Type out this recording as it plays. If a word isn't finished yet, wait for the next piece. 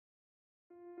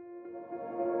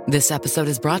This episode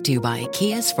is brought to you by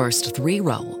Kia's first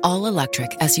 3-row, all-electric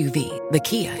SUV, the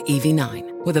Kia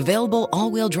EV9, with available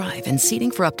all-wheel drive and seating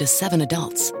for up to 7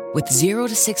 adults, with 0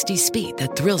 to 60 speed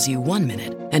that thrills you 1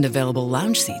 minute and available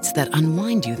lounge seats that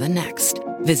unwind you the next.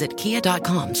 Visit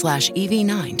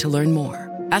kia.com/EV9 to learn more.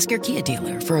 Ask your Kia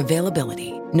dealer for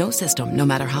availability. No system, no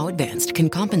matter how advanced, can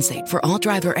compensate for all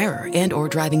driver error and or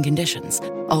driving conditions.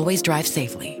 Always drive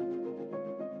safely.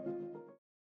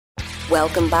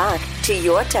 Welcome back to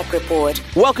Your Tech Report.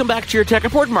 Welcome back to Your Tech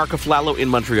Report. Mark Aflalo in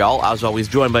Montreal. As always,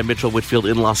 joined by Mitchell Whitfield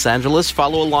in Los Angeles.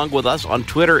 Follow along with us on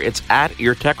Twitter. It's at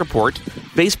Your Tech Report.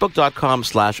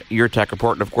 Facebook.com/Your Tech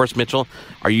Report. And of course, Mitchell,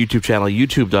 our YouTube channel,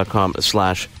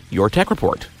 YouTube.com/Your Tech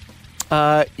Report.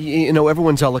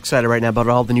 Everyone's all excited right now about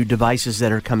all the new devices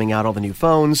that are coming out, all the new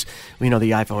phones. We know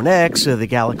the iPhone X, the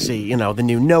Galaxy, the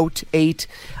new Note 8.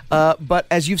 But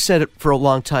as you've said it for a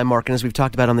long time, Mark, and as we've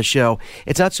talked about on the show,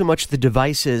 it's not so much the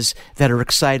devices that are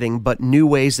exciting, but new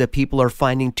ways that people are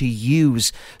finding to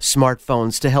use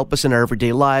smartphones to help us in our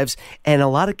everyday lives, and in a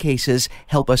lot of cases,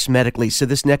 help us medically. So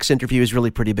this next interview is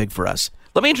really pretty big for us.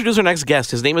 Let me introduce our next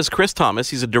guest. His name is Chris Thomas.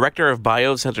 He's a director of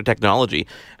biosensor technology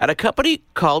at a company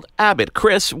called Abbott.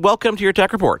 Chris, welcome to Your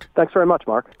Tech Report. Thanks very much,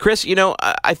 Mark. Chris,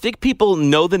 I think people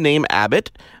know the name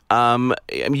Abbott.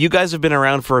 You guys have been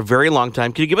around for a very long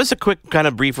time. Can you give us a quick kind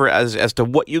of briefer as to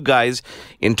what you guys,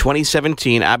 in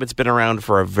 2017, Abbott's been around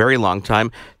for a very long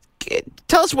time.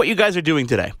 Tell us what you guys are doing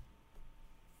today.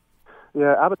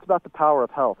 Yeah, Abbott's about the power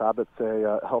of health. Abbott's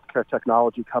a healthcare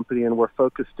technology company, and we're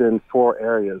focused in 4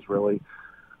 areas, really.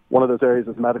 One of those areas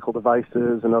is medical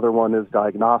devices, another one is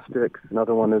diagnostics,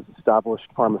 another one is established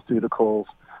pharmaceuticals,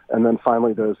 and then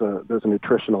finally there's a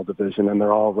nutritional division, and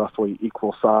they're all roughly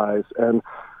equal size. And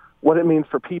what it means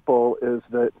for people is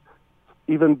that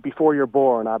even before you're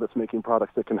born, Abbott's making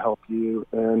products that can help you,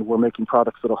 and we're making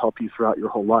products that will help you throughout your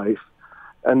whole life.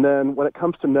 And then when it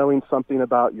comes to knowing something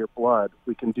about your blood,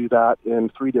 we can do that in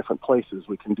 3 different places.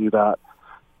 We can do that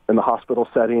in the hospital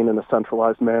setting in a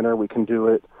centralized manner. We can do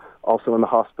it also in the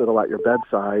hospital at your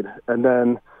bedside. And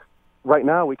then right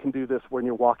now we can do this when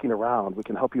you're walking around. We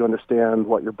can help you understand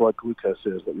what your blood glucose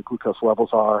is, what your glucose levels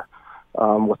are,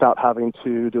 without having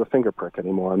to do a finger prick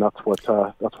anymore. And that's what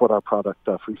our product,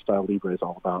 FreeStyle Libre, is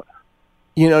all about.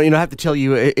 I have to tell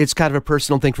you, it's kind of a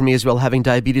personal thing for me as well, having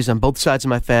diabetes on both sides of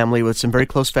my family, with some very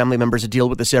close family members that deal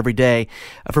with this every day.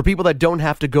 For people that don't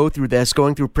have to go through this,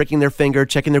 going through pricking their finger,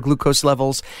 checking their glucose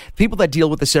levels, people that deal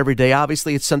with this every day,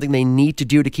 obviously it's something they need to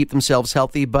do to keep themselves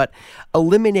healthy, but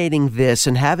eliminating this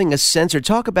and having a sensor,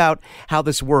 talk about how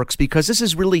this works, because this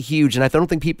is really huge, and I don't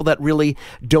think people that really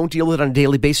don't deal with it on a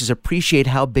daily basis appreciate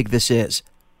how big this is.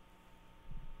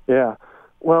 Yeah.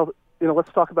 Well,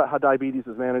 let's talk about how diabetes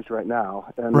is managed right now.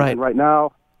 And right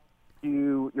now,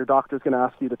 your doctor's going to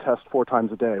ask you to test 4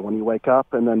 times a day, when you wake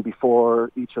up and then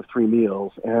before each of 3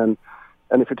 meals. And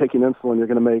if you're taking insulin, you're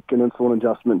going to make an insulin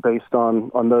adjustment based on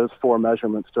those 4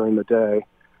 measurements during the day.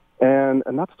 And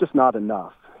that's just not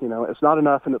enough. It's not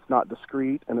enough, and it's not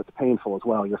discreet, and it's painful as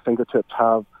well. Your fingertips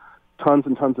have tons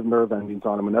and tons of nerve endings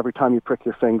on them, and every time you prick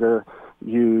your finger,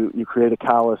 you create a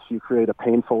callus, you create a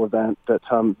painful event that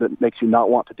makes you not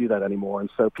want to do that anymore.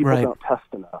 And so people don't test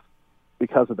enough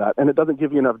because of that. And it doesn't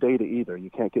give you enough data either.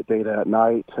 You can't get data at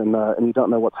night, and you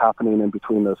don't know what's happening in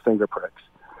between those finger pricks.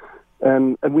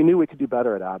 And we knew we could do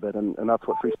better at Abbott, and that's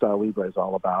what FreeStyle Libre is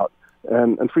all about.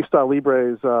 And FreeStyle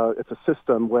Libre is it's a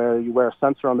system where you wear a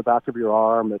sensor on the back of your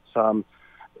arm.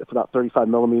 It's about 35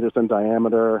 millimeters in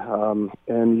diameter,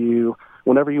 and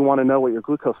whenever you want to know what your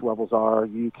glucose levels are,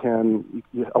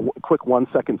 a quick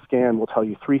 1-second scan will tell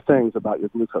you 3 things about your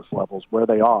glucose levels: where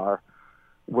they are,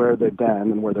 where they've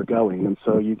been, and where they're going. And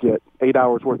so you get 8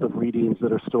 hours worth of readings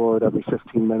that are stored every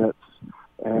 15 minutes,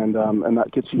 and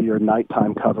that gets you your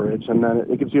nighttime coverage. And then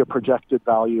it gives you a projected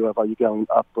value of, are you going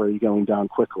up or are you going down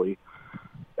quickly?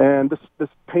 And this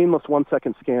painless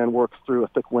 1-second scan works through a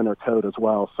thick winter coat as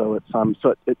well. So it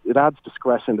adds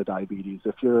discretion to diabetes.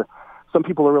 Some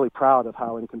people are really proud of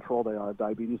how in control they are of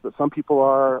diabetes, but some people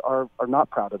are not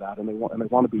proud of that, and they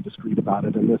want to be discreet about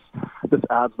it. And this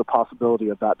adds the possibility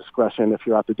of that discretion if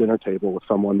you're at the dinner table with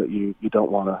someone that you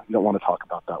don't want to talk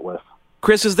about that with.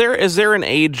 Chris, is there an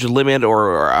age limit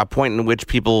or a point in which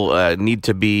people need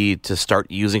to start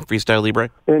using FreeStyle Libre?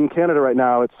 In Canada right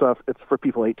now, it's for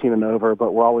people 18 and over,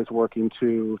 but we're always working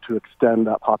to extend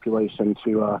that population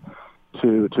to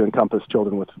encompass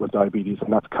children with diabetes,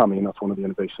 and that's coming. That's one of the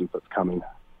innovations that's coming.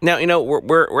 Now,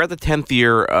 we're at the 10th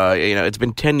year. It's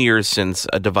been 10 years since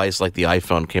a device like the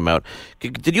iPhone came out.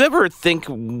 Did you ever think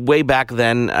way back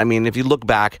then? I mean, if you look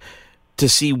back, to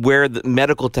see where the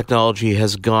medical technology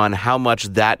has gone, how much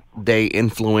that day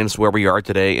influenced where we are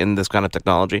today in this kind of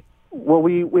technology? Well,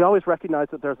 we always recognize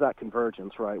that there's that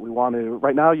convergence, right? We want to,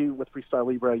 right now with FreeStyle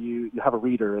Libre, you have a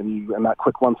reader and that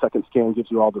quick 1-second scan gives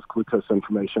you all this glucose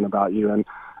information about you. And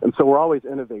so we're always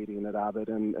innovating at Abbott.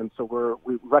 And so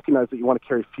we recognize that you want to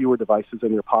carry fewer devices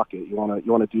in your pocket. You want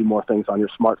to do more things on your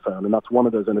smartphone. And that's one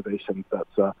of those innovations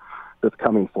that's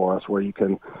coming for us, where you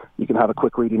can have a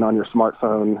quick reading on your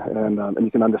smartphone and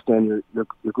you can understand your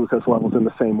glucose levels in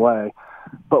the same way.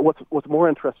 But what's more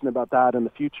interesting about that in the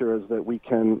future is that we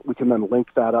can then link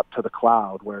that up to the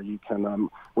cloud, where you can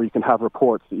have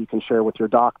reports that you can share with your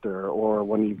doctor, or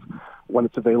when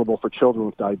it's available for children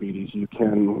with diabetes, you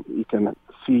can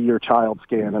see your child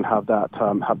scan and have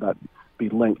that be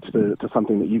linked to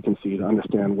something that you can see to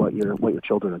understand what your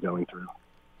children are going through.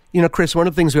 You know, Chris, one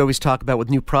of the things we always talk about with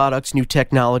new products, new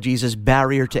technologies, is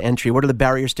barrier to entry. What are the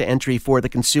barriers to entry for the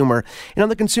consumer? And on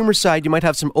the consumer side, you might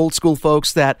have some old school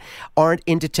folks that aren't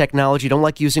into technology, don't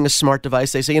like using a smart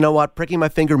device. They say, you know what, pricking my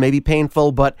finger may be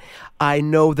painful, but I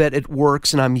know that it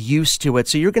works and I'm used to it.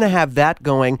 So you're going to have that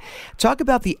going. Talk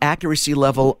about the accuracy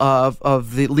level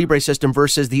of the Libre system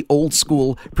versus the old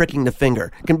school pricking the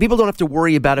finger. People don't have to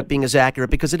worry about it being as accurate,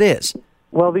 because it is.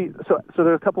 Well, so there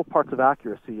are a couple of parts of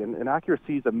accuracy, and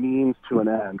accuracy is a means to an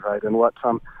end, right? And what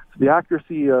the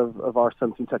accuracy of our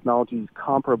sensing technology is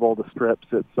comparable to strips.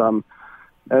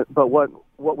 But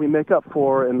what we make up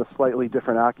for in the slightly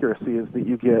different accuracy is that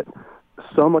you get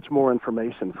so much more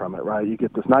information from it, right? You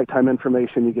get this nighttime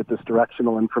information, you get this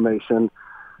directional information,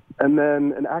 and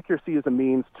then an accuracy is a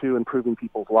means to improving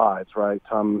people's lives, right?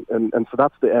 And so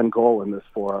that's the end goal in this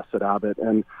for us at Abbott.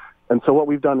 And so what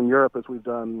we've done in Europe is we've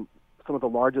done some of the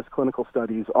largest clinical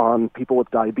studies on people with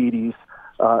diabetes,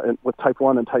 and with type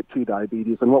 1 and type 2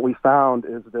 diabetes. And what we found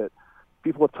is that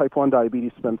people with type 1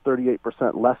 diabetes spend 38%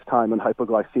 less time in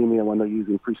hypoglycemia when they're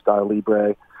using FreeStyle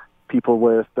Libre.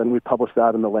 And we published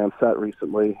that in the Lancet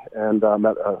recently, and in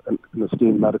the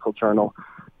esteemed medical journal.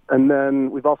 And then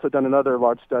we've also done another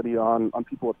large study on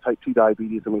people with type 2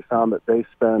 diabetes, and we found that they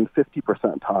spend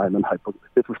 50%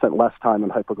 less time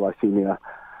in hypoglycemia.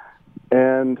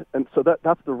 And so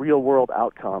that's the real world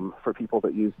outcome for people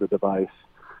that use the device.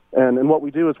 And what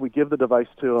we do is we give the device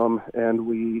to them, and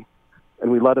we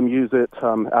let them use it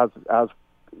as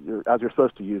you're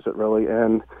supposed to use it, really.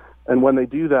 And when they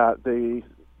do that,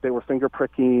 they were finger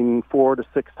pricking 4 to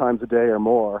 6 times a day or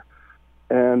more,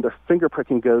 and their finger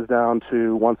pricking goes down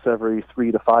to once every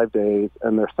 3 to 5 days,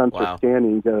 and their sensor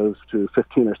scanning goes to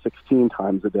 15 or 16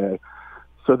 times a day.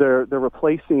 So they're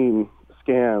replacing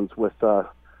scans with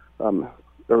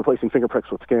they're replacing finger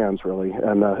pricks with scans, really,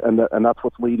 and that's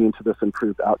what's leading to this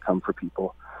improved outcome for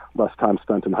people, less time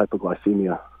spent in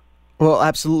hypoglycemia. Well,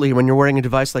 absolutely. When you're wearing a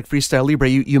device like FreeStyle Libre,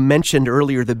 you mentioned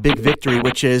earlier the big victory,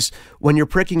 which is when you're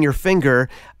pricking your finger,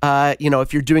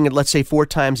 if you're doing it, let's say 4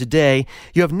 times a day,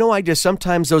 you have no idea.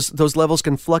 Sometimes those levels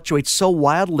can fluctuate so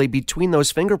wildly between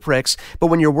those finger pricks. But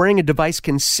when you're wearing a device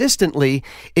consistently,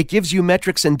 it gives you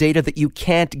metrics and data that you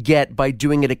can't get by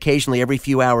doing it occasionally every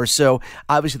few hours. So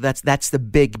obviously that's the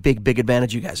big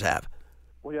advantage you guys have.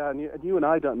 Well, yeah, and you and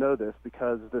I don't know this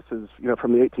because this is,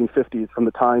 from the 1850s, from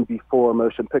the time before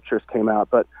motion pictures came out.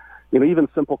 But, even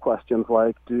simple questions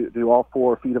like, do all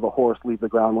 4 feet of a horse leave the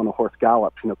ground when a horse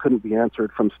gallops, couldn't be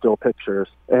answered from still pictures.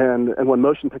 And when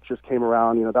motion pictures came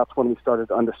around, that's when we started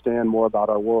to understand more about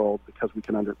our world, because we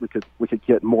could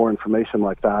get more information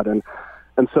like that. And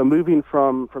so moving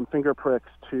from finger pricks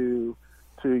to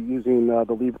using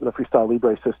the FreeStyle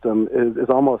Libre system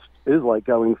is like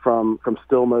going from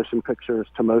still motion pictures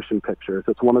to motion pictures.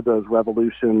 It's one of those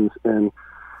revolutions in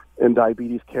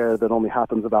diabetes care that only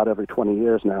happens about every 20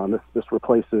 years now, and this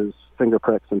replaces finger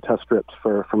pricks and test strips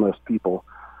for most people.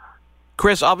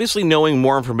 Chris, obviously knowing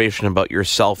more information about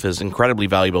yourself is incredibly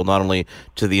valuable, not only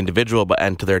to the individual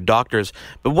and to their doctors.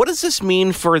 But what does this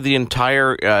mean for the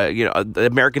entire, the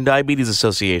American Diabetes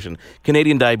Association,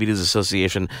 Canadian Diabetes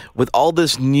Association, with all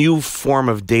this new form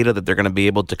of data that they're going to be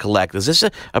able to collect? Is this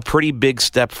a pretty big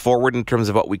step forward in terms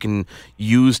of what we can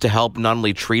use to help not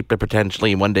only treat but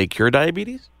potentially one day cure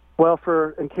diabetes? Well,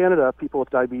 in Canada, people with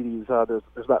diabetes, there's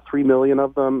about 3 million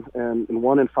of them, and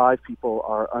 1 in 5 people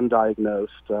are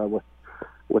undiagnosed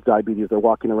with diabetes. They're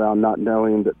walking around not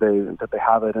knowing that they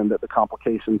have it and that the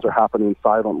complications are happening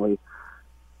silently.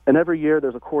 And every year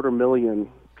there's 250,000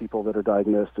 people that are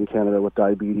diagnosed in Canada with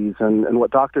diabetes. And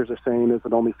what doctors are saying is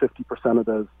that only 50% of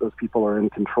those people are in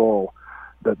control,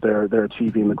 that they're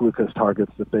achieving the glucose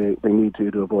targets that they need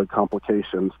to avoid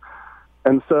complications.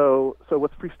 And so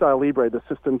with FreeStyle Libre, the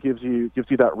system gives you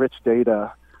that rich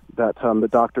data that the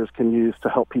doctors can use to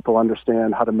help people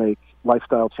understand how to make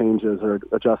lifestyle changes or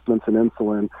adjustments in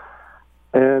insulin.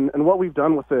 And what we've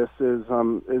done with this is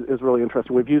really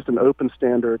interesting. We've used an open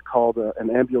standard called an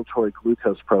ambulatory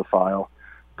glucose profile,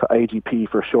 AGP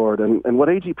for short. And what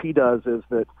AGP does is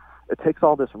that it takes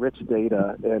all this rich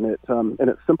data and it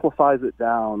simplifies it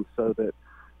down so that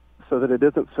it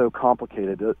isn't so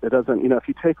complicated. It doesn't, if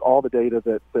you take all the data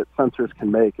that sensors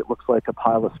can make, it looks like a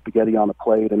pile of spaghetti on a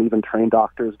plate, and even trained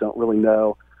doctors don't really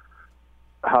know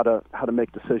how to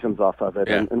make decisions off of it.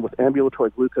 Yeah. And with ambulatory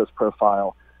glucose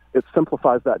profile, it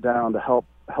simplifies that down to help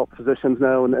physicians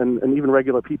know and even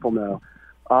regular people know.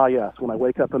 Yes, when I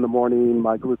wake up in the morning,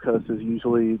 my glucose is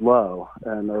usually low,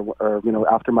 and or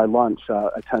after my lunch,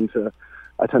 I tend to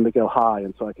go high,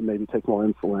 and so I can maybe take more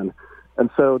insulin. And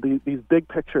so these big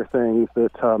picture things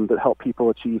that help people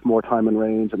achieve more time in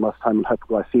range and less time in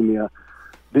hypoglycemia,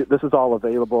 this is all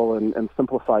available and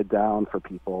simplified down for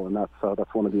people, and that's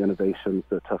one of the innovations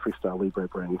that FreeStyle Libre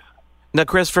brings. Now,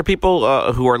 Chris, for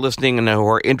people who are listening and who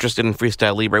are interested in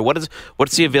FreeStyle Libre,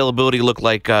 what's the availability look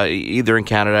like either in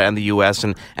Canada and the U.S.,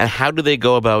 and how do they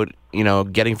go about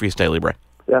getting FreeStyle Libre?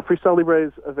 Yeah, FreeStyle Libre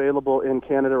is available in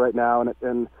Canada right now,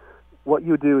 and what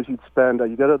you would do is you go to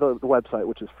the website,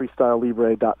 which is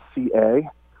freestylelibre.ca,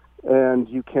 and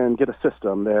you can get a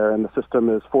system there, and the system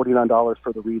is $49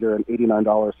 for the reader and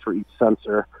 $89 for each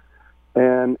sensor,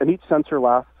 and each sensor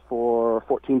lasts for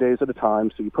 14 days at a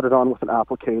time. So you put it on with an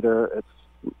applicator. It's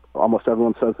almost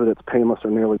everyone says that it's painless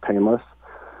or nearly painless,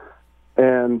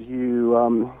 and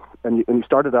you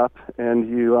start it up, and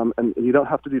you don't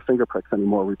have to do finger pricks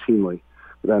anymore routinely.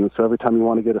 Then, so every time you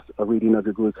want to get a reading of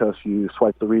your glucose, you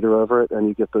swipe the reader over it, and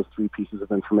you get those 3 pieces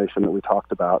of information that we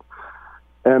talked about.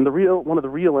 And one of the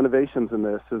real innovations in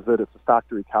this is that it's a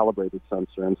factory calibrated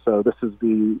sensor, and so this is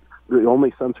the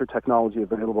only sensor technology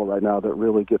available right now that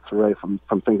really gets away from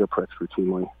finger pricks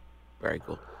routinely. Very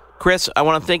cool. Chris, I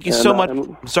want to thank you so much.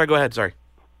 Sorry, go ahead. Sorry.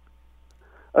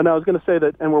 And I was going to say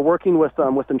that, and we're working with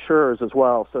insurers as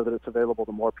well, so that it's available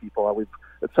to more people.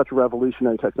 It's such a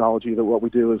revolutionary technology that what we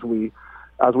do is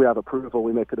as we have approval,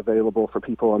 we make it available for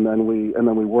people, and then we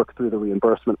work through the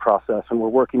reimbursement process. And we're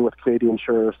working with Canadian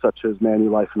insurers such as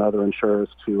Manulife and other insurers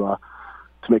to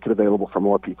make it available for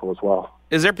more people as well.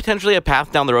 Is there potentially a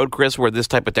path down the road, Chris, where this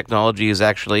type of technology is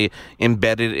actually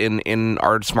embedded in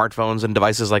our smartphones and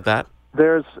devices like that?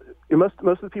 There's most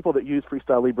of the people that use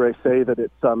FreeStyle Libre say that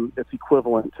it's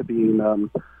equivalent to being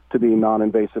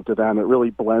non-invasive to them. It really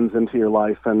blends into your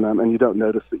life, and you don't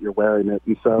notice that you're wearing it.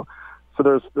 And so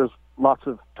there's lots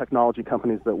of technology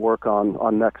companies that work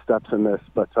on next steps in this,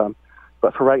 but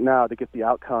for right now, to get the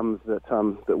outcomes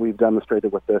that we've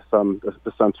demonstrated with this,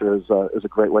 the sensor is a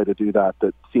great way to do that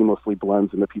seamlessly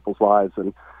blends into people's lives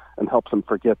and helps them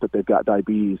forget that they've got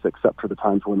diabetes, except for the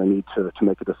times when they need to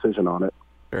make a decision on it.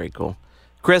 Very cool.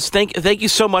 Chris, thank you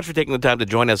so much for taking the time to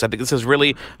join us. I think this is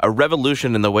really a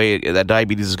revolution in the way that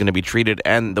diabetes is going to be treated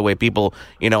and the way people,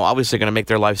 obviously going to make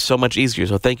their lives so much easier.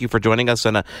 So thank you for joining us,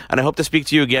 and I hope to speak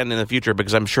to you again in the future,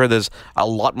 because I'm sure there's a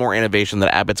lot more innovation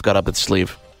that Abbott's got up its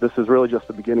sleeve. This is really just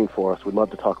the beginning for us. We'd love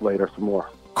to talk later some more.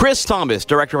 Chris Thomas,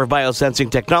 Director of Biosensing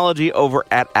Technology over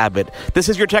at Abbott. This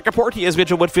is Your Tech Report. He is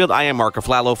Mitchell Whitfield. I am Mark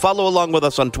Aflalo. Follow along with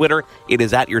us on Twitter. It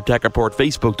is at Your Tech Report,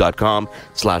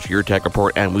 Facebook.com/Your Tech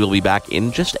Report, and we'll be back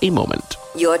in just a moment.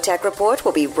 Your Tech Report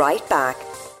will be right back.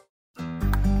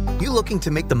 You looking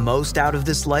to make the most out of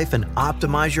this life and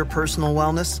optimize your personal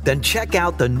wellness? Then check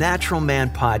out the Natural Man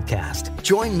Podcast.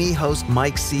 Join me, host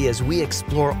Mike C., as we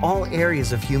explore all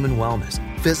areas of human wellness,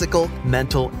 physical,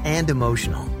 mental, and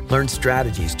emotional. Learn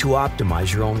strategies to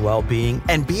optimize your own well-being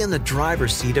and be in the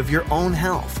driver's seat of your own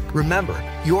health. Remember,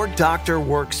 your doctor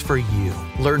works for you.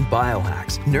 Learn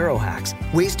biohacks, neurohacks,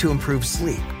 ways to improve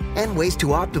sleep, and ways to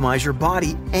optimize your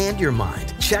body and your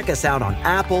mind. Check us out on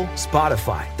Apple,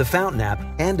 Spotify, the Fountain app,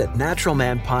 and at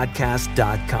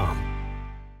naturalmanpodcast.com.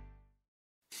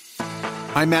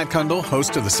 I'm Matt Kundle,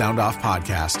 host of the Sound Off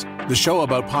Podcast, the show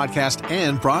about podcast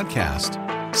and broadcast.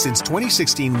 Since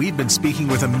 2016, we've been speaking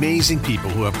with amazing people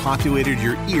who have populated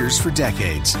your ears for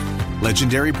decades.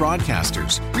 Legendary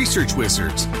broadcasters, research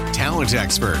wizards, talent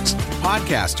experts,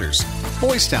 podcasters,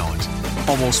 voice talent.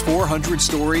 Almost 400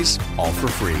 stories, all for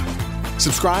free.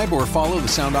 Subscribe or follow the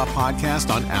Sound Off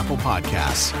Podcast on Apple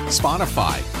Podcasts,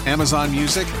 Spotify, Amazon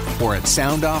Music, or at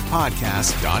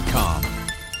soundoffpodcast.com.